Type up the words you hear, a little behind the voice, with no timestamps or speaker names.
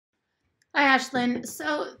Hi, Ashlyn.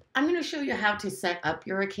 So I'm going to show you how to set up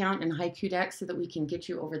your account in HaikuDeck so that we can get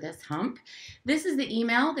you over this hump. This is the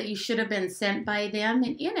email that you should have been sent by them,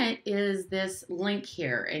 and in it is this link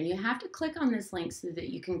here. And you have to click on this link so that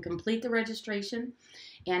you can complete the registration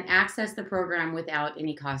and access the program without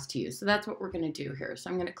any cost to you. So that's what we're going to do here. So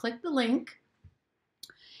I'm going to click the link.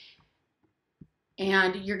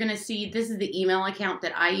 And you're going to see this is the email account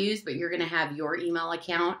that I use, but you're going to have your email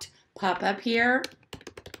account pop up here.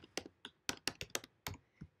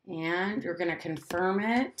 And you're going to confirm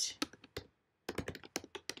it.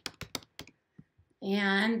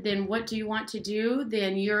 And then what do you want to do?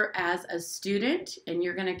 Then you're as a student and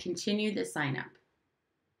you're going to continue the sign up.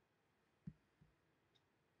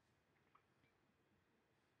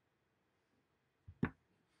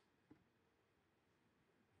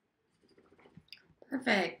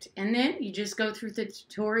 Perfect. And then you just go through the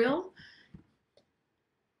tutorial.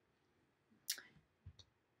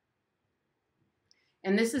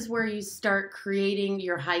 And this is where you start creating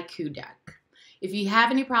your HaikuDeck. If you have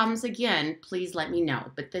any problems, again, please let me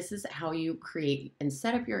know. But this is how you create and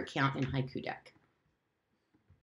set up your account in HaikuDeck.